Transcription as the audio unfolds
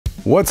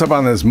What's up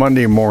on this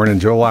Monday morning,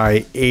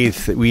 July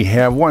 8th? We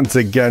have once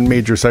again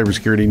major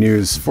cybersecurity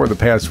news for the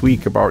past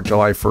week about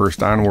July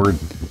 1st onward.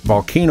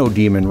 Volcano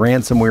Demon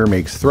ransomware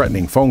makes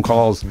threatening phone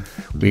calls.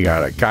 We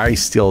got a guy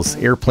steals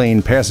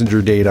airplane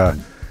passenger data.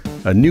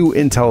 A new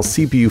Intel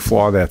CPU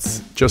flaw that's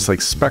just like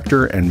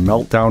Spectre and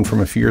Meltdown from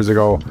a few years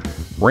ago.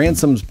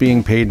 Ransoms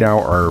being paid now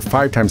are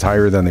 5 times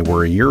higher than they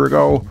were a year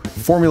ago.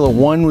 Formula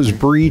One was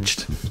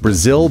breached.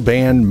 Brazil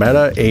banned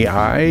Meta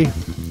AI.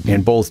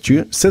 And both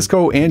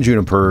Cisco and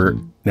Juniper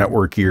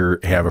network gear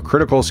have a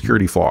critical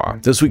security flaw.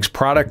 This week's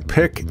product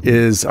pick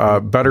is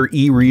a better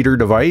e-reader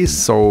device.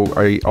 So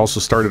I also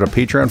started a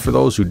Patreon for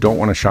those who don't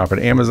want to shop at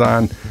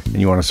Amazon and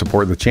you want to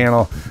support the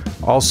channel.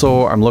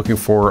 Also, I'm looking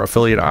for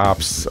affiliate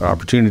ops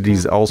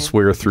opportunities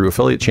elsewhere through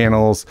affiliate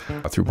channels,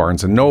 through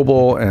Barnes &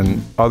 Noble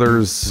and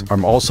others.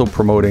 I'm also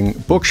promoting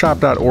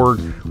bookshop.org,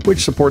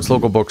 which supports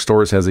local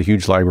bookstores, has a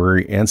huge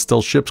library, and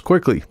still ships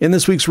quickly. In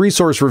this week's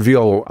resource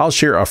reveal, I'll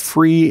share a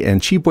free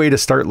and cheap way to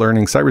start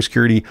learning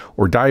cybersecurity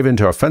or dive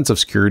into offensive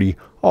security,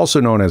 also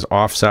known as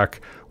OffSec,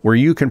 where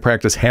you can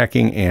practice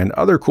hacking and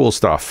other cool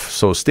stuff.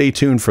 So stay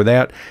tuned for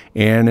that.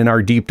 And in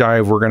our deep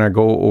dive, we're going to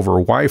go over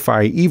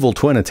Wi-Fi evil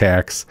twin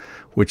attacks,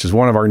 which is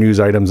one of our news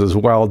items as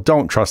well.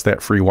 Don't trust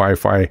that free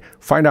Wi-Fi.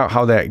 Find out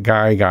how that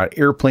guy got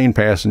airplane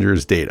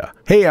passengers' data.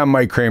 Hey, I'm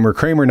Mike Kramer,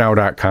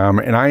 KramerNow.com,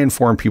 and I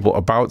inform people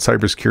about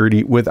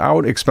cybersecurity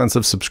without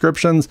expensive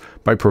subscriptions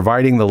by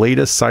providing the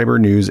latest cyber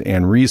news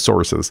and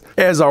resources.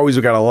 As always,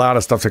 we got a lot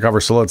of stuff to cover,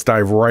 so let's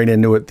dive right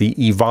into it. The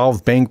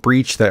Evolve Bank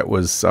breach that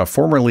was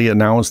formerly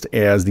announced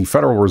as the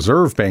Federal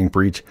Reserve Bank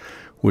breach,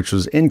 which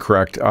was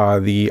incorrect.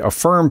 The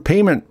Affirm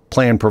payment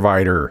plan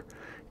provider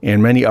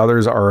and many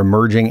others are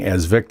emerging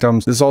as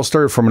victims. This all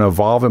started from an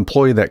Evolve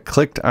employee that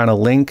clicked on a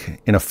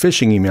link in a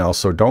phishing email.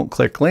 So don't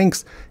click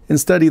links.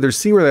 Instead, either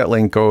see where that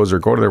link goes or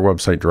go to their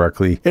website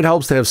directly. It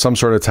helps to have some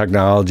sort of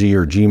technology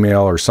or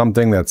Gmail or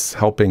something that's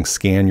helping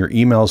scan your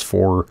emails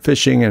for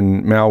phishing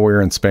and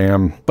malware and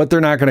spam, but they're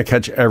not going to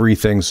catch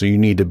everything, so you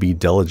need to be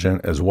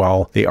diligent as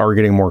well. They are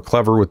getting more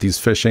clever with these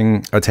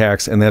phishing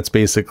attacks, and that's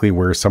basically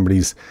where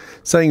somebody's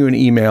sending you an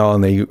email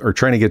and they are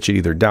trying to get you to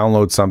either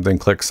download something,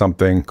 click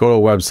something, go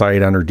to a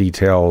website, enter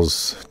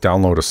details,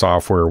 download a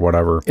software, or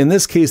whatever. In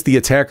this case, the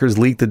attackers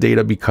leaked the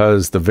data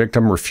because the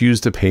victim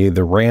refused to pay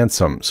the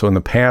ransom. So in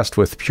the past,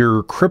 with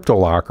pure crypto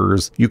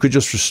lockers, you could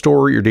just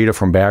restore your data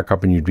from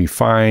backup and you'd be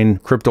fine.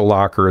 Crypto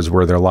locker is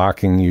where they're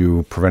locking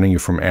you, preventing you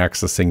from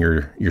accessing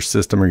your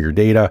system or your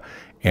data,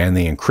 and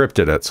they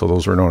encrypted it. So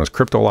those were known as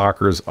crypto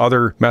lockers.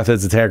 Other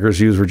methods attackers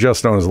used were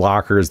just known as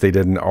lockers. They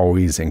didn't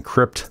always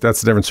encrypt.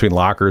 That's the difference between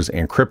lockers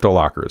and crypto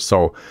lockers.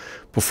 So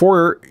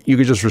before, you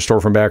could just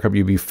restore from backup,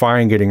 you'd be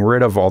fine getting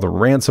rid of all the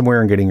ransomware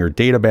and getting your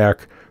data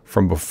back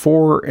from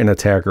before an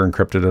attacker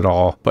encrypted it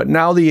all. But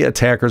now the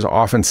attackers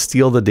often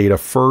steal the data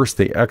first,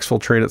 they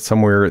exfiltrate it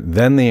somewhere,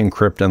 then they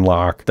encrypt and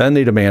lock, then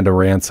they demand a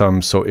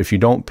ransom. So if you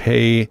don't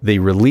pay, they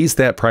release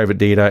that private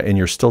data and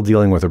you're still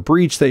dealing with a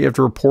breach that you have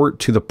to report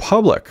to the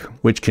public,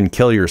 which can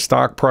kill your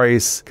stock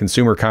price,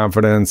 consumer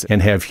confidence,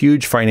 and have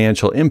huge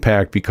financial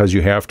impact because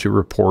you have to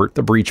report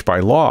the breach by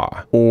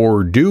law.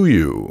 Or do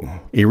you?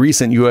 A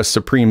recent US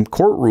Supreme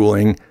Court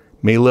ruling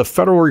may lift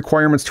federal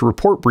requirements to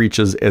report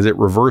breaches as it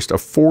reversed a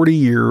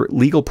 40-year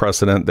legal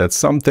precedent that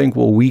some think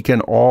will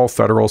weaken all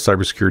federal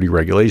cybersecurity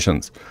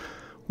regulations.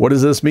 What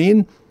does this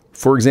mean?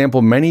 For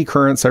example, many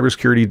current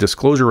cybersecurity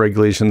disclosure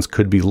regulations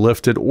could be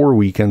lifted or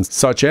weakened,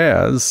 such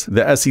as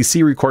the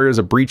SEC requires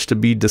a breach to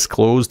be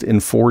disclosed in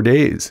 4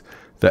 days.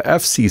 The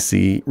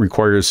FCC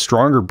requires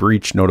stronger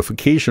breach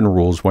notification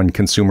rules when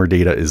consumer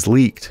data is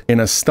leaked. In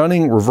a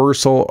stunning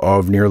reversal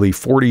of nearly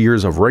 40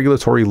 years of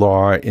regulatory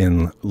law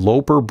in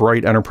Loper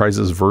Bright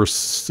Enterprises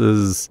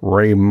versus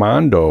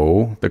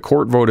Raimondo, the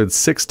court voted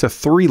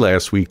 6-3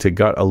 last week to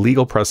gut a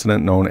legal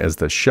precedent known as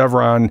the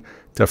Chevron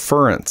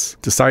deference.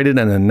 Decided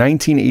in a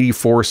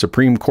 1984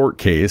 Supreme Court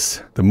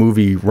case, the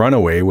movie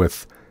Runaway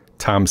with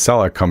Tom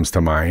Selleck comes to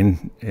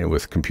mind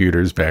with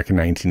computers back in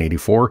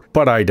 1984,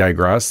 but I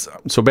digress.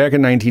 So back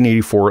in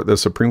 1984, the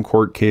Supreme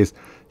Court case,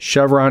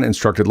 Chevron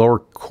instructed lower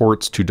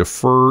courts to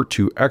defer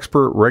to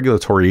expert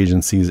regulatory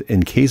agencies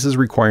in cases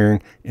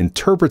requiring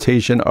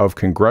interpretation of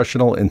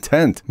congressional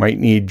intent. Might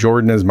need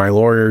Jordan as my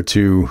lawyer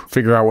to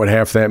figure out what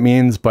half that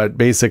means, but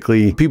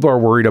basically people are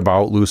worried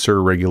about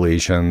looser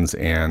regulations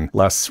and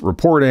less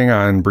reporting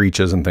on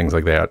breaches and things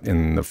like that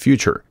in the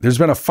future. There's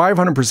been a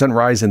 500%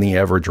 rise in the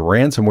average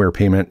ransomware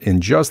payment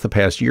in just the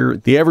past year.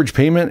 The average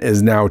payment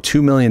is now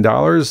 $2 million,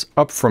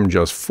 up from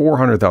just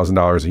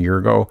 $400,000 a year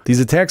ago. These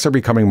attacks are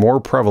becoming more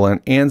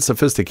prevalent and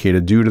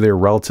sophisticated due to their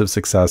relative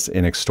success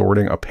in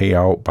extorting a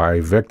payout by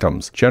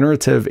victims.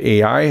 Generative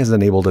AI has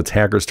enabled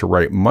attackers to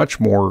write much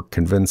more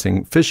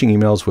convincing phishing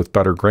emails with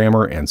better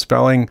grammar and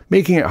spelling,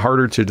 making it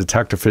harder to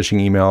detect a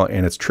phishing email,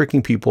 and it's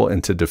tricking people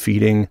into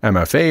defeating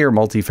MFA or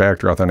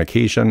multi-factor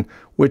authentication,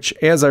 which,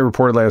 as I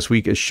reported last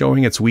week, is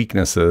showing its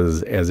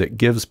weaknesses as it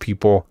gives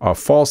people a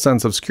false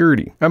sense of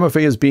security.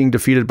 MFA is being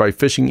defeated by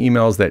phishing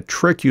emails that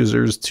trick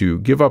users to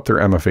give up their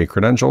MFA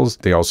credentials.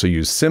 They also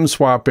use SIM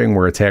swapping,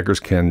 where attackers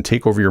can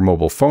take over your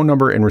mobile phone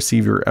number and receive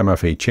achieve your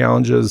MFA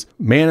challenges,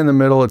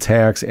 man-in-the-middle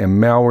attacks,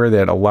 and malware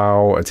that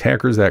allow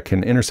attackers that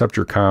can intercept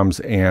your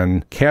comms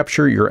and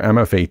capture your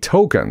MFA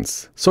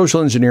tokens.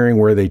 Social engineering,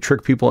 where they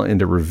trick people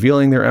into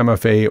revealing their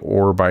MFA,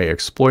 or by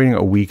exploiting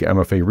a weak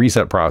MFA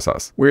reset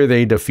process, where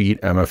they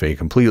defeat MFA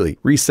completely,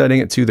 resetting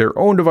it to their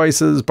own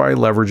devices by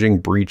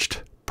leveraging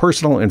breached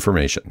personal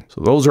information.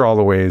 So those are all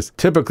the ways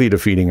typically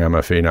defeating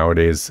MFA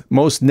nowadays.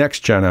 Most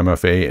next-gen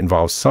MFA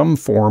involves some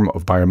form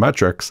of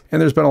biometrics,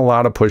 and there's been a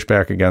lot of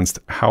pushback against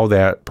how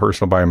that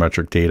personal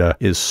biometric data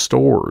is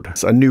stored.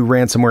 A new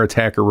ransomware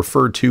attacker,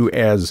 referred to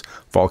as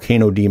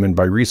Volcano Daemon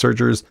by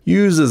researchers,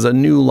 uses a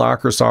new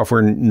locker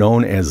software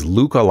known as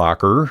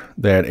LOCAL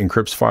that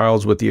encrypts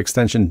files with the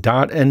extension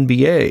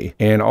 .nba,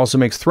 and also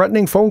makes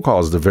threatening phone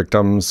calls to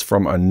victims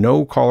from a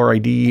no caller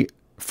ID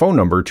phone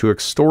number to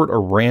extort a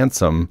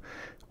ransom,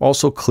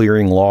 also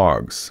clearing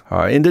logs.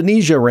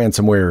 Indonesia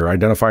ransomware,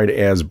 identified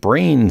as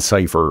Brain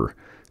Cipher.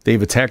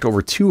 They've attacked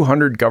over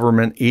 200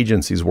 government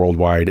agencies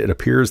worldwide. It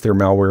appears their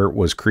malware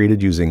was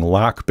created using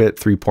Lockbit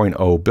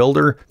 3.0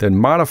 Builder, then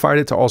modified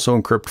it to also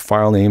encrypt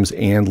file names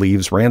and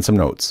leaves ransom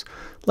notes.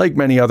 Like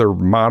many other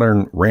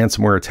modern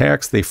ransomware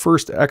attacks, they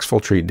first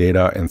exfiltrate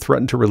data and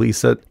threaten to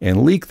release it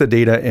and leak the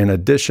data, in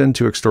addition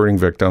to extorting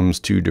victims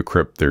to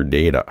decrypt their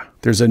data.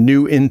 There's a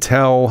new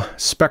Intel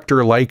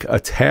Spectre-like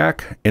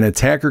attack. An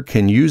attacker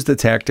can use the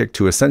tactic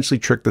to essentially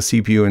trick the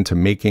CPU into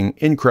making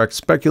incorrect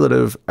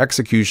speculative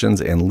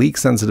executions and leak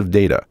sensitive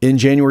data. In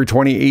January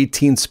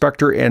 2018,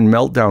 Spectre and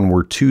Meltdown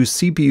were two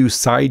CPU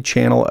side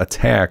channel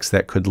attacks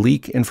that could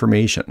leak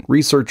information.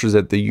 Researchers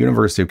at the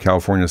University of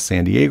California,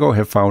 San Diego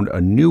have found a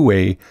new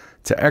way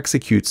to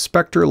execute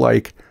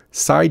Spectre-like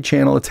side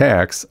channel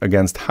attacks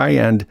against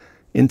high-end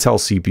Intel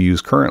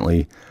CPUs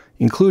currently,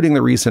 including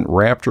the recent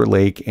Raptor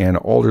Lake and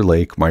Alder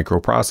Lake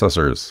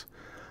microprocessors.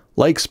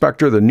 Like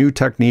Spectre, the new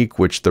technique,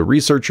 which the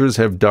researchers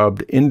have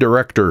dubbed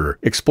Indirector,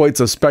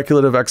 exploits a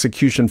speculative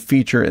execution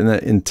feature in the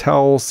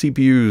Intel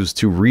CPUs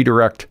to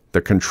redirect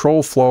the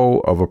control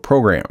flow of a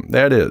program.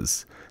 That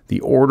is, the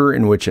order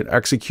in which it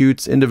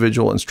executes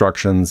individual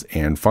instructions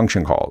and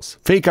function calls.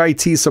 Fake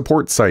IT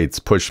support sites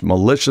push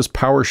malicious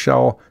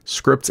PowerShell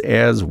scripts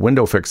as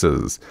window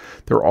fixes.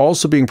 They're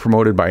also being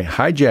promoted by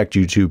hijacked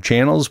YouTube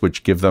channels,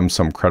 which give them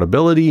some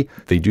credibility.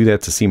 They do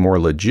that to seem more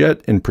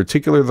legit. In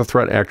particular, the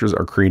threat actors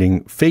are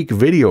creating fake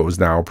videos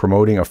now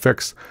promoting a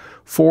fix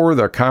for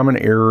the common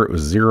error. It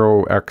was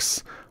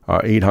 0x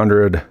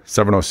 800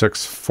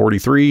 706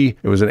 43.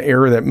 It was an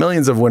error that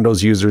millions of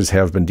Windows users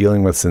have been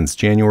dealing with since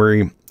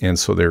January, and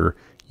so they're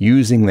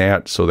using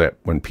that so that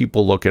when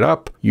people look it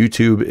up,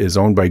 YouTube is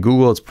owned by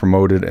Google, it's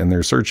promoted in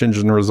their search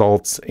engine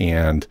results,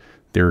 and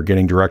they're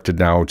getting directed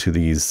now to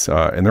these,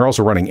 and they're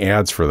also running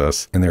ads for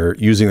this, and they're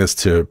using this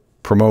to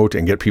promote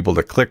and get people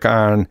to click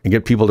on and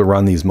get people to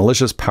run these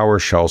malicious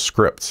PowerShell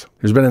scripts.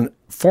 There's been a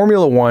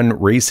Formula One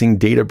racing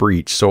data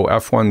breach, so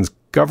F1's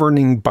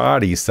governing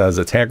body says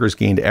attackers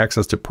gained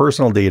access to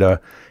personal data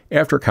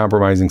after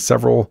compromising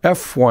several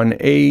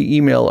F1A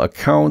email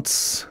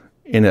accounts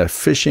in a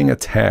phishing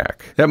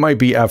attack. That might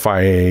be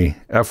FIA,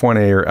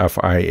 F1A or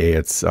FIA.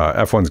 It's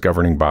F1's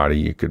governing body.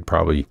 You could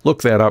probably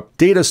look that up.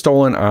 Data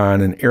stolen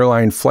on an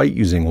airline flight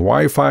using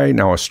Wi-Fi.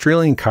 Now,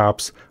 Australian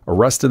cops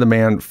arrested a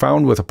man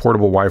found with a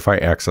portable Wi-Fi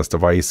access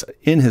device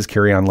in his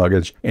carry-on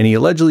luggage, and he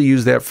allegedly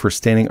used that for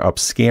standing up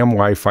scam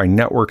Wi-Fi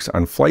networks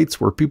on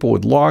flights where people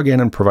would log in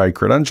and provide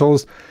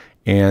credentials,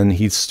 and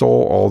he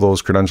stole all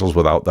those credentials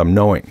without them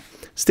knowing.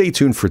 Stay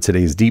tuned for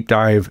today's deep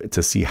dive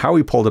to see how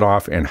he pulled it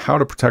off and how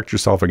to protect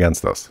yourself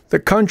against this. The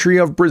country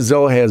of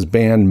Brazil has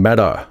banned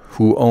Meta,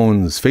 who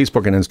owns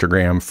Facebook and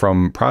Instagram,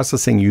 from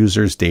processing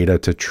users' data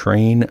to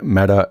train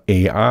Meta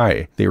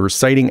AI. They were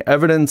citing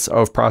evidence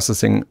of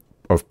processing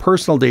of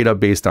personal data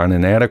based on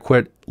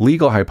inadequate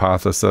legal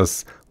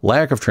hypothesis,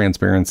 lack of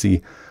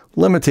transparency,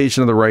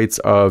 limitation of the rights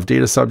of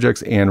data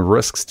subjects, and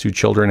risks to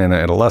children and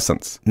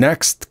adolescents.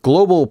 Next,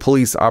 global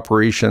police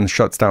operation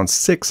shuts down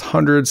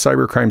 600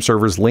 cybercrime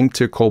servers linked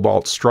to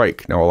Cobalt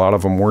Strike. Now, a lot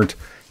of them weren't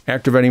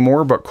active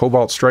anymore, but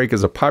Cobalt Strike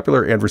is a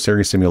popular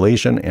adversary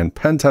simulation and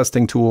pen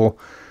testing tool.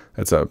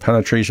 That's a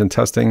penetration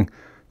testing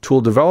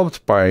tool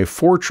developed by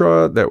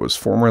Fortra, that was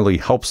formerly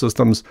Help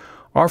Systems,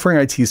 offering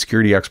IT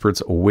security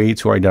experts a way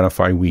to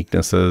identify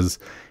weaknesses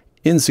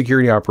in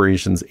security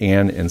operations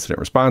and incident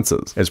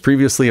responses. As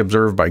previously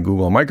observed by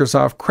Google and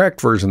Microsoft, cracked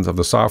versions of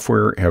the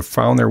software have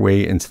found their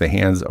way into the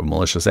hands of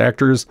malicious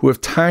actors who have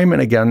time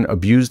and again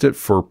abused it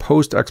for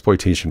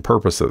post-exploitation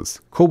purposes.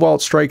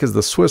 Cobalt Strike is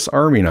the Swiss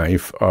Army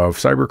knife of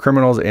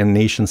cybercriminals and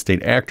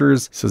nation-state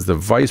actors, says the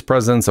Vice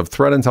President of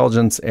Threat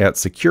Intelligence at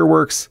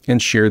SecureWorks,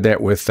 and shared that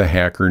with the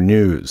Hacker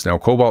News. Now,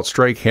 Cobalt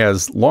Strike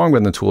has long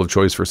been the tool of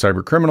choice for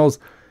cybercriminals,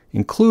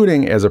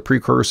 including as a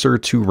precursor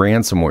to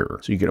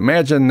ransomware. So you can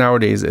imagine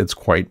nowadays it's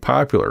quite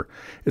popular.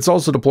 It's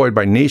also deployed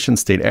by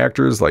nation-state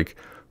actors like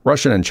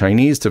Russian and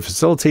Chinese to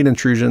facilitate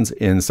intrusions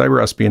in cyber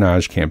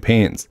espionage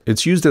campaigns.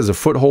 It's used as a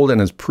foothold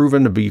and has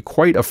proven to be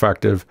quite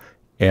effective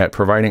at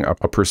providing a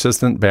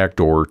persistent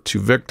backdoor to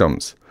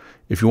victims.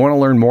 If you want to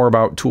learn more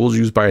about tools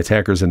used by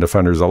attackers and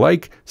defenders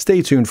alike,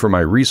 stay tuned for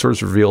my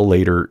resource reveal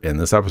later in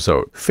this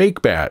episode.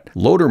 FakeBat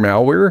loader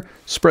malware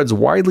spreads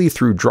widely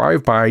through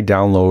drive-by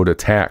download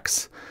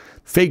attacks.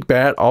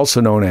 FakeBat,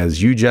 also known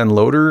as Eugen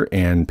Loader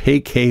and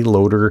PayK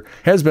Loader,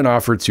 has been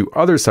offered to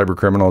other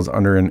cybercriminals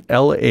under an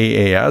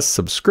LAAS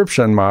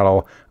subscription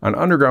model on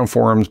underground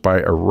forums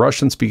by a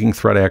Russian-speaking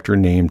threat actor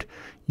named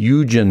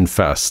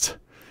Eugenfest,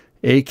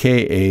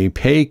 aka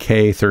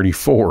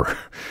PayK34,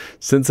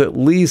 since at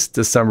least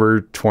December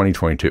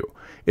 2022.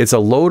 It's a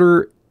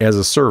loader as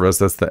a service,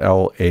 that's the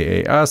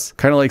LAAS,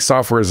 kind of like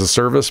software as a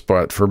service,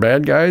 but for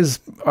bad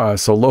guys.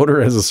 So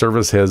loader as a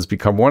service has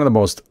become one of the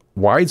most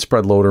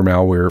widespread loader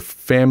malware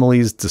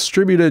families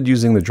distributed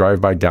using the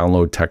drive-by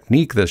download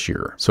technique this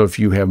year. So if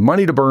you have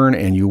money to burn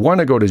and you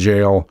want to go to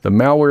jail, the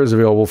malware is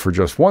available for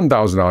just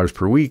 $1,000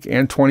 per week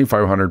and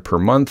 $2,500 per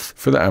month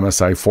for the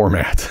MSI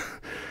format.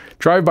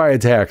 Drive-by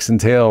attacks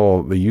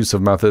entail the use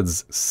of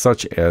methods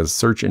such as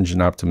search engine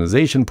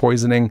optimization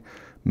poisoning,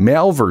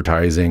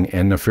 malvertising,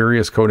 and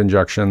nefarious code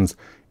injections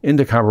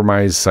into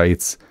compromised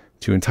sites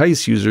to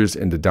entice users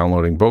into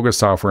downloading bogus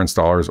software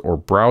installers or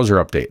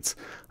browser updates.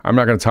 I'm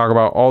not going to talk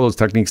about all those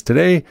techniques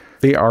today.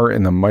 They are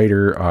in the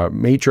MITRE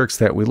matrix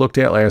that we looked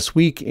at last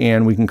week,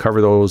 and we can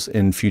cover those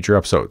in future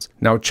episodes.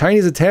 Now,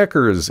 Chinese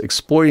attackers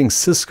exploiting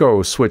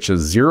Cisco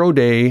switches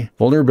zero-day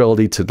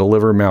vulnerability to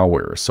deliver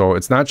malware. So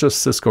it's not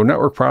just Cisco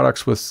network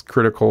products with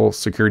critical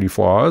security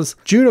flaws.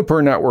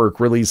 Juniper Network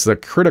released a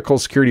critical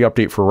security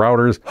update for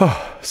routers.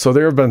 So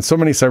there have been so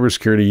many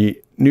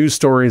cybersecurity news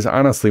stories.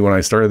 Honestly, when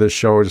I started this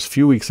show just a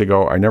few weeks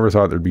ago, I never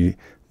thought there'd be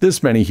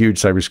this many huge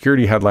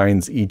cybersecurity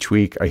headlines each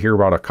week. I hear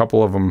about a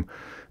couple of them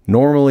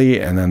normally,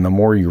 and then the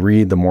more you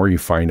read, the more you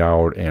find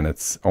out, and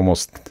it's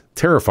almost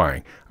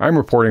terrifying. I'm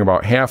reporting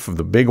about half of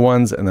the big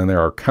ones, and then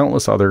there are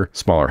countless other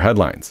smaller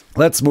headlines.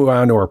 Let's move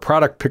on to our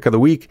product pick of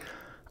the week.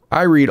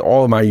 I read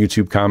all of my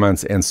YouTube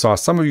comments and saw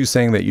some of you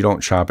saying that you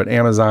don't shop at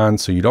Amazon,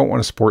 so you don't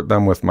want to support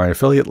them with my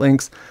affiliate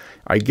links.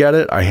 I get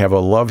it. I have a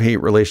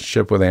love-hate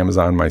relationship with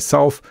Amazon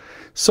myself.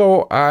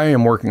 So I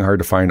am working hard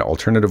to find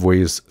alternative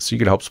ways so you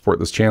can help support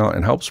this channel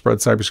and help spread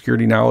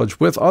cybersecurity knowledge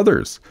with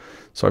others.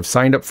 So I've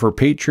signed up for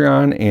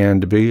Patreon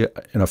and to be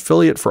an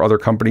affiliate for other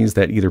companies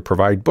that either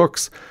provide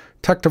books,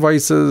 tech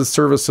devices,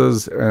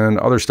 services, and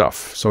other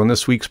stuff. So in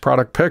this week's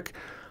product pick,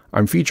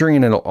 I'm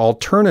featuring an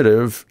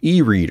alternative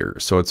e-reader.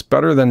 So it's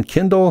better than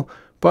Kindle,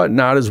 but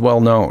not as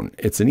well known.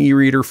 It's an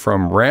e-reader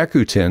from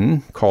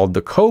Rakuten called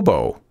the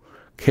Kobo,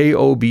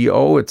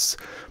 K-O-B-O. Its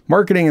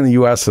marketing in the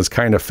US has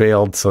kind of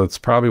failed, so that's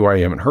probably why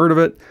you haven't heard of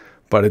it,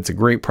 but it's a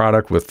great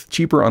product with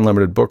cheaper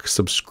unlimited book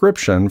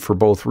subscription for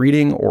both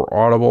reading or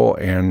Audible,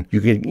 and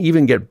you can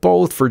even get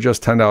both for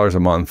just $10 a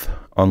month,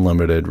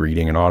 unlimited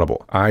reading and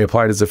Audible. I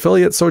applied as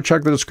affiliate, so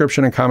check the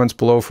description and comments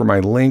below for my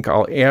link.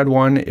 I'll add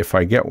one if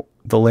I get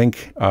the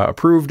link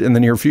approved in the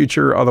near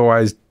future.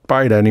 Otherwise,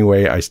 buy it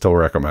anyway. I still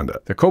recommend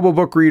it. The Kobo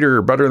book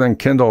reader, better than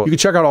Kindle. You can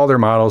check out all their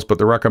models, but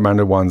the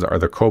recommended ones are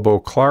the Kobo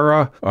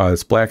Clara.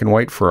 It's black and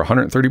white for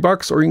 130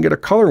 bucks, or you can get a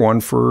color one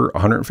for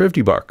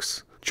 150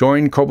 bucks.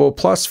 Join Kobo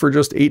Plus for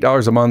just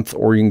 $8 a month,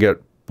 or you can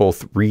get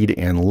both read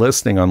and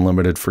listening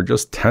unlimited for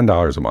just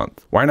 $10 a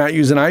month. Why not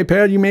use an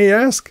iPad, you may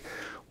ask?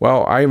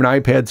 Well, I have an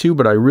iPad too,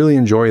 but I really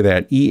enjoy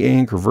that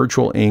e-ink or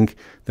virtual ink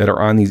that are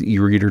on these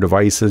e-reader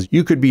devices.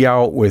 You could be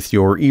out with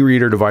your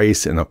e-reader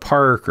device in the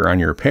park or on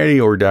your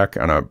patio or deck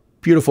on a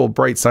beautiful,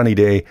 bright, sunny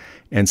day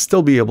and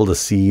still be able to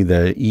see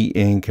the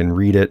e-ink and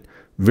read it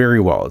very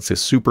well. It's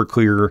just super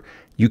clear.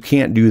 You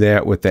can't do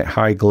that with that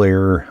high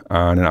glare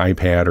on an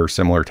iPad or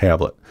similar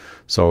tablet.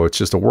 So it's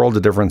just a world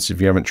of difference.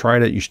 If you haven't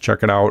tried it, you should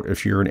check it out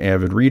if you're an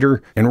avid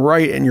reader. And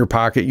right in your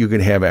pocket, you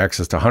can have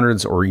access to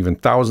hundreds or even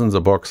thousands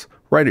of books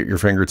right at your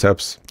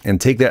fingertips and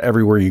take that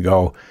everywhere you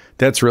go.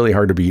 That's really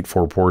hard to beat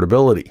for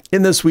portability.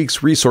 In this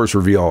week's resource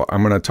reveal,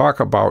 I'm going to talk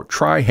about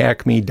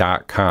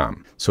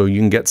tryhackme.com. So you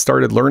can get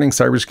started learning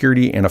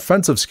cybersecurity and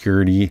offensive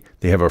security.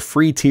 They have a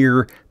free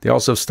tier. They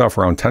also have stuff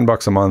around 10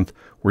 bucks a month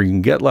where you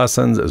can get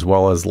lessons as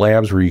well as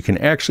labs where you can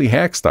actually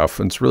hack stuff.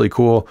 And it's really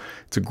cool.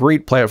 It's a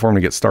great platform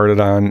to get started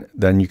on.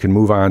 Then you can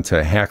move on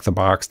to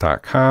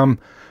hackthebox.com.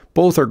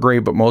 Both are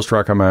great, but most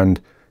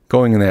recommend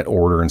going in that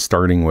order and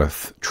starting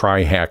with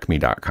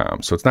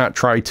tryhackme.com. So it's not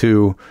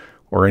try2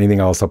 or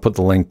anything else. I'll put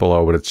the link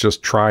below, but it's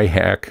just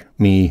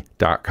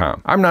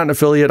tryhackme.com. I'm not an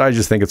affiliate. I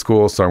just think it's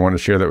cool, so I want to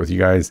share that with you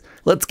guys.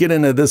 Let's get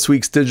into this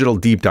week's digital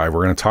deep dive.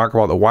 We're going to talk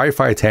about the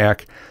Wi-Fi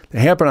attack that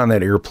happened on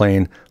that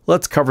airplane.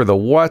 Let's cover the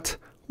what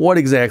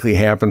exactly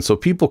happened. So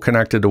people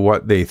connected to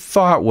what they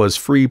thought was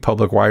free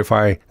public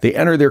Wi-Fi. They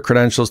entered their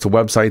credentials to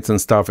websites and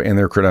stuff, and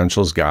their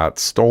credentials got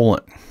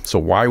stolen. So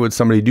why would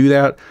somebody do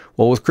that?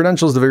 Well, with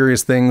credentials to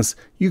various things,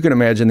 you can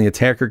imagine the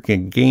attacker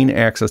can gain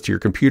access to your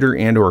computer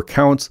and or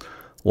accounts,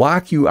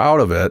 lock you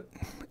out of it,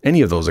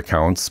 any of those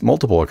accounts,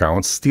 multiple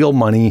accounts, steal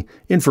money,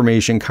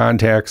 information,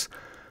 contacts,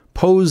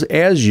 pose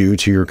as you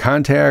to your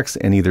contacts,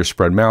 and either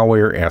spread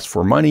malware, ask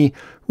for money,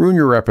 ruin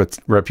your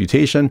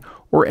reputation,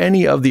 or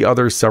any of the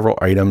other several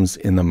items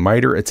in the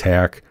MITRE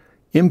attack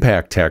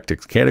impact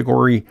tactics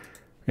category.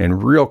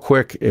 And real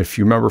quick, if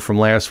you remember from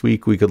last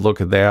week, we could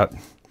look at that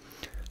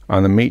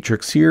on the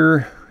matrix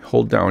here.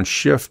 Hold down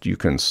shift, you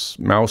can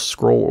mouse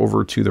scroll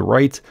over to the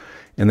right,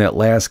 and that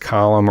last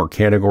column or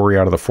category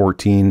out of the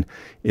 14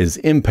 is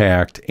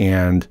impact,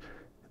 and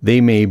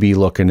they may be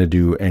looking to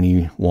do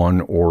any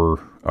one or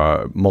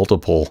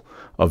multiple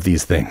of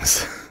these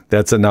things.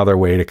 That's another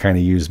way to kind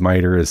of use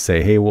MITRE, is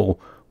say, hey, well,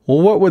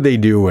 what would they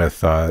do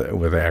with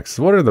access?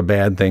 What are the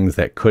bad things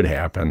that could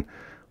happen?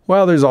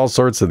 Well, there's all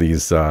sorts of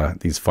these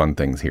fun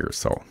things here.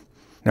 So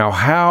now,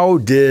 how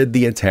did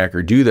the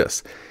attacker do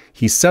this?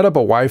 He set up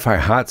a Wi-Fi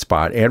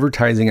hotspot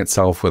advertising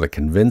itself with a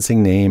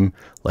convincing name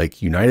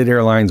like United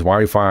Airlines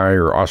Wi-Fi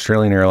or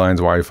Australian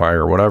Airlines Wi-Fi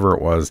or whatever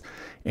it was,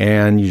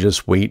 and you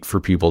just wait for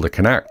people to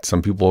connect.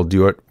 Some people will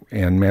do it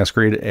and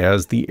masquerade it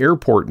as the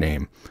airport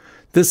name.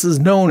 This is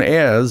known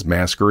as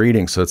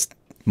masquerading. So it's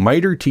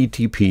MITRE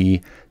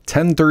TTP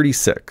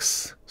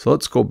 1036. So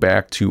let's go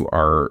back to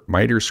our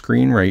MITRE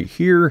screen right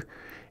here,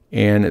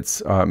 and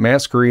it's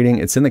masquerading.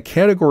 It's in the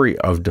category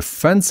of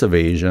defense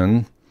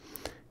evasion.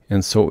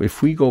 And so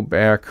if we go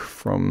back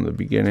from the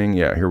beginning,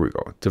 yeah, here we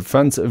go,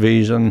 defense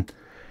evasion,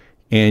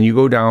 and you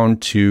go down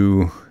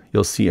to,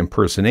 you'll see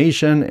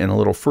impersonation, and a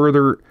little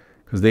further,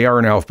 because they are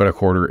in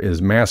alphabetical order,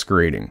 is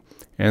masquerading,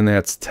 and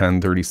that's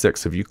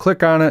 1036. If you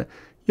click on it,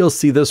 you'll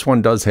see this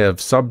one does have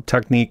sub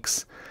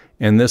techniques,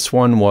 and this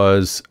one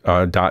was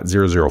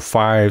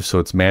 .005, so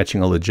it's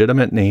matching a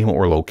legitimate name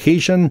or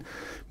location,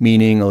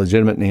 meaning a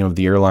legitimate name of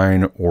the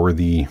airline or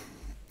the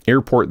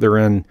airport they're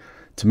in,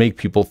 to make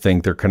people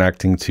think they're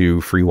connecting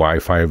to free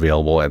Wi-Fi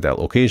available at that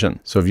location.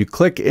 So if you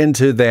click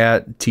into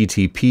that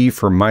TTP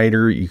for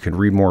MITRE, you can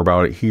read more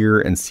about it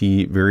here and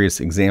see various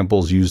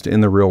examples used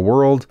in the real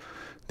world.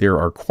 There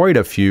are quite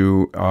a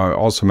few.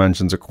 Also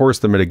mentions, of course,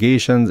 the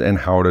mitigations and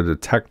how to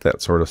detect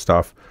that sort of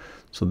stuff.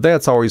 So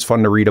that's always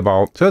fun to read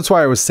about. So that's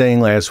why I was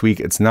saying last week,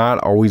 it's not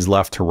always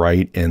left to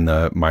right in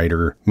the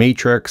MITRE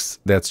matrix.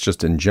 That's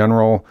just in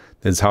general.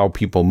 That's how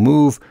people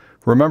move.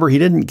 Remember, he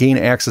didn't gain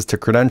access to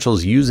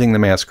credentials using the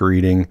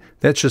masquerading.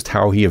 That's just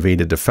how he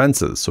evaded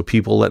defenses. So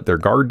people let their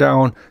guard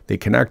down, they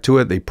connect to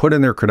it, they put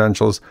in their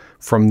credentials.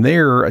 From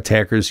there,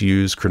 attackers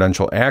use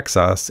credential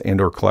access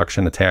and or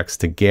collection attacks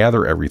to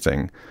gather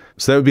everything.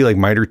 So that would be like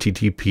MITRE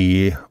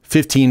TTP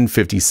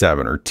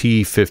 1557 or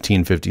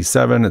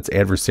T1557. It's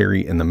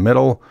adversary in the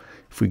middle.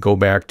 If we go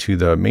back to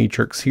the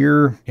matrix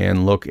here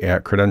and look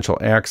at credential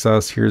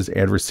access, here's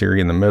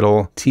adversary in the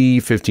middle,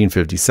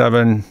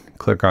 T1557.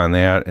 Click on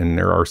that, and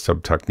there are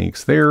sub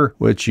techniques there,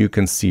 which you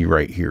can see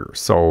right here.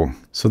 So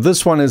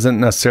this one isn't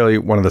necessarily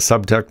one of the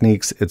sub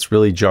techniques. It's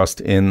really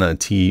just in the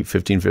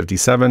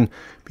T1557,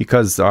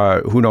 because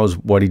who knows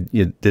what he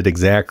did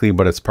exactly,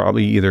 but it's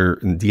probably either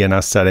in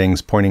DNS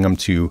settings pointing them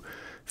to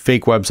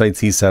fake websites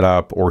he set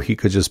up, or he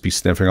could just be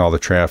sniffing all the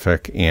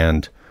traffic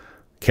and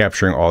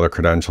capturing all the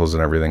credentials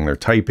and everything they're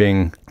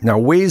typing. Now,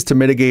 ways to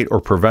mitigate or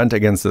prevent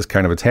against this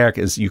kind of attack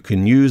is you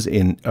can use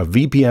a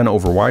VPN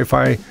over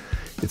Wi-Fi.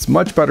 It's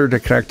much better to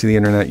connect to the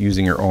internet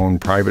using your own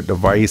private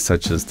device,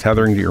 such as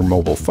tethering to your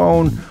mobile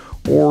phone,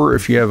 or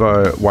if you have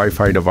a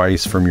Wi-Fi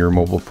device from your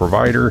mobile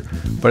provider.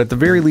 But at the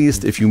very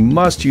least, if you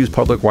must use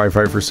public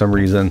Wi-Fi for some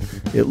reason,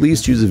 at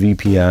least use a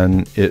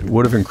VPN. It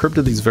would have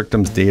encrypted these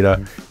victims'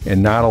 data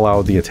and not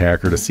allowed the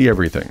attacker to see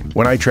everything.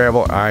 When I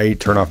travel, I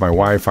turn off my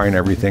Wi-Fi and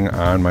everything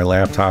on my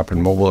laptop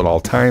and mobile at all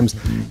times,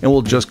 and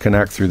will just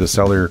connect through the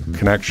cellular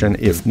connection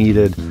if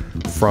needed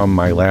from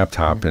my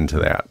laptop into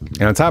that.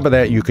 And on top of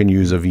that, you can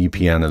use a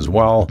VPN as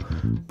well,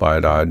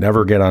 but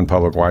never get on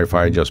public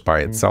Wi-Fi just by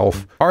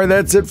itself. All right,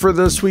 that's it for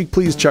this week.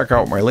 Please check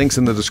out my links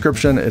in the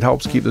description. It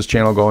helps keep this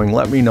channel going.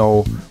 Let me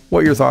know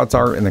what your thoughts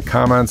are in the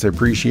comments. I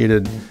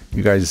appreciated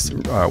you guys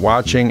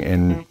watching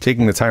and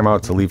taking the time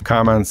out to leave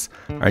comments.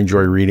 I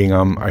enjoy reading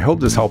them. I hope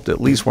this helped at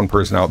least one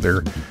person out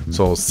there.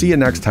 So see you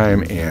next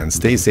time, and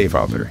stay safe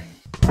out there.